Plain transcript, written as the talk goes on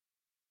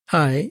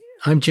Hi,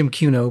 I'm Jim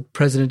Cuno,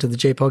 president of the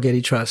J. Paul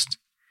Getty Trust.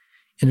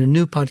 In a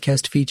new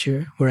podcast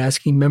feature, we're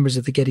asking members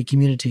of the Getty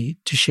community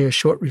to share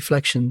short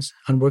reflections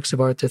on works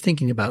of art they're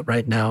thinking about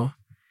right now.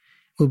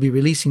 We'll be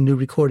releasing new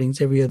recordings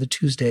every other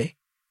Tuesday.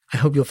 I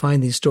hope you'll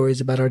find these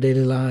stories about our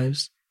daily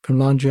lives, from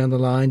laundry on the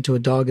line to a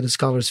dog at a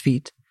scholar's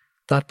feet,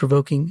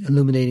 thought-provoking,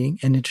 illuminating,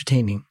 and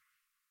entertaining.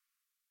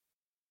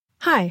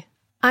 Hi,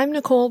 I'm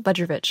Nicole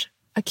Budrovich,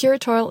 a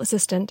curatorial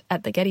assistant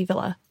at the Getty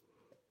Villa.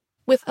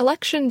 With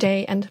Election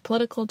Day and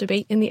political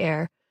debate in the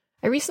air,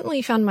 I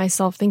recently found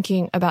myself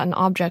thinking about an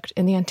object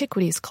in the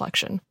Antiquities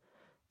collection,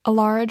 a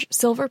large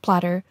silver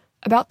platter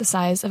about the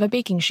size of a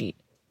baking sheet,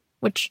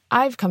 which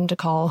I've come to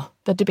call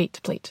the debate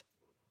plate.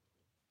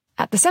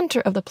 At the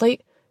center of the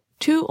plate,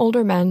 two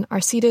older men are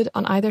seated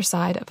on either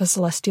side of a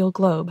celestial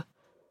globe.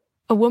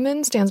 A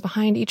woman stands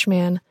behind each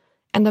man,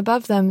 and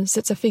above them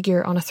sits a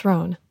figure on a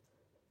throne.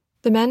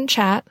 The men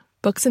chat,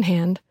 books in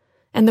hand,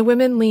 and the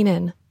women lean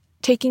in,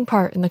 taking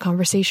part in the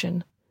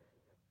conversation.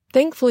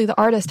 Thankfully, the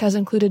artist has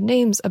included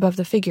names above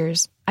the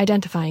figures,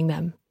 identifying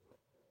them.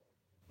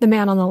 The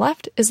man on the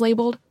left is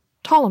labeled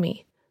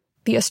Ptolemy,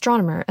 the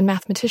astronomer and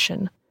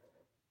mathematician.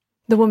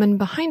 The woman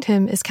behind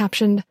him is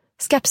captioned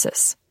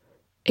Skepsis,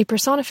 a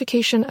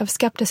personification of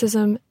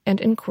skepticism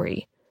and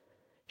inquiry.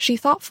 She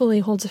thoughtfully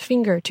holds a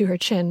finger to her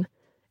chin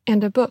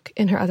and a book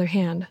in her other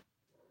hand.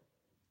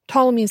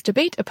 Ptolemy's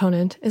debate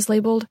opponent is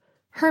labeled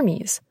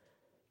Hermes.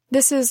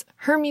 This is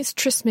Hermes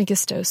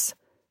Trismegistos,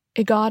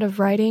 a god of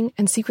writing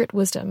and secret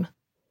wisdom.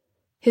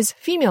 His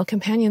female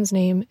companion's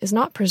name is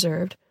not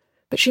preserved,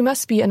 but she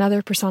must be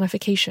another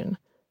personification,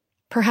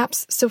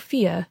 perhaps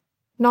Sophia,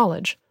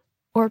 knowledge,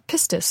 or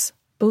Pistis,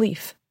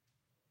 belief.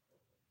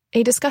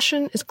 A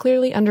discussion is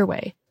clearly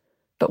underway,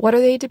 but what are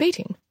they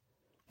debating?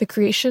 The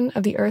creation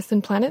of the Earth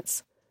and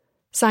planets?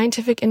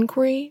 Scientific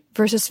inquiry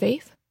versus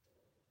faith?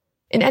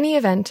 In any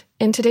event,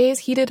 in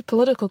today's heated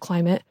political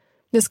climate,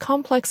 this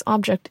complex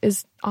object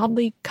is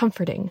oddly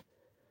comforting.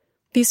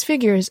 These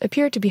figures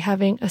appear to be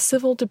having a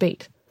civil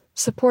debate,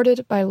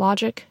 supported by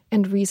logic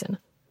and reason,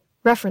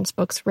 reference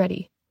books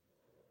ready.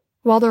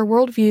 While their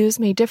worldviews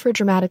may differ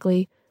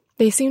dramatically,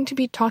 they seem to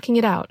be talking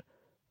it out,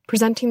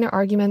 presenting their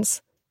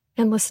arguments,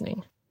 and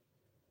listening.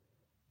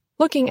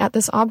 Looking at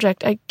this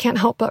object, I can't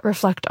help but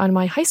reflect on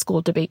my high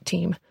school debate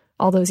team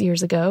all those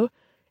years ago,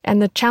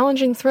 and the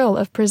challenging thrill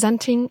of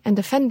presenting and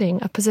defending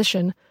a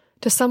position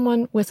to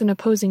someone with an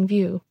opposing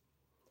view.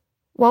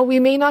 While we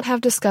may not have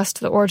discussed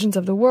the origins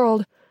of the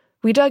world,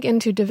 we dug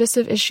into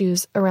divisive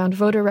issues around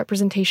voter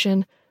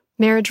representation,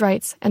 marriage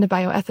rights, and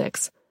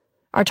bioethics,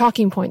 our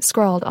talking points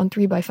scrawled on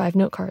 3x5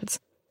 note cards.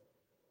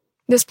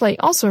 This plate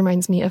also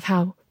reminds me of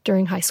how,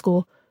 during high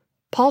school,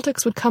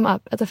 politics would come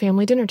up at the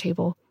family dinner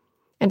table,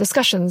 and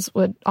discussions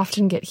would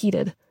often get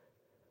heated.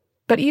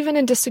 But even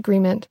in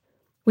disagreement,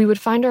 we would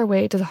find our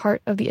way to the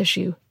heart of the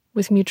issue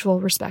with mutual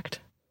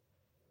respect.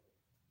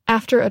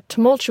 After a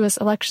tumultuous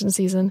election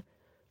season,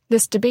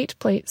 this debate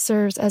plate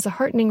serves as a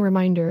heartening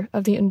reminder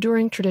of the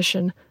enduring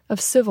tradition of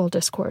civil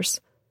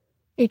discourse,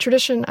 a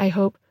tradition I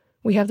hope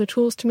we have the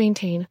tools to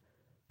maintain,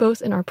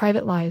 both in our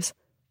private lives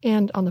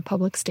and on the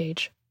public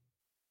stage.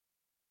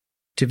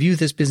 To view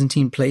this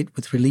Byzantine plate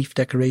with relief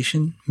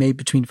decoration made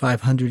between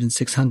 500 and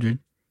 600,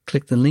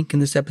 click the link in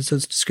this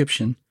episode's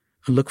description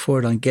or look for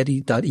it on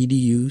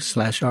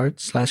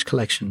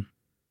getty.edu/art/collection.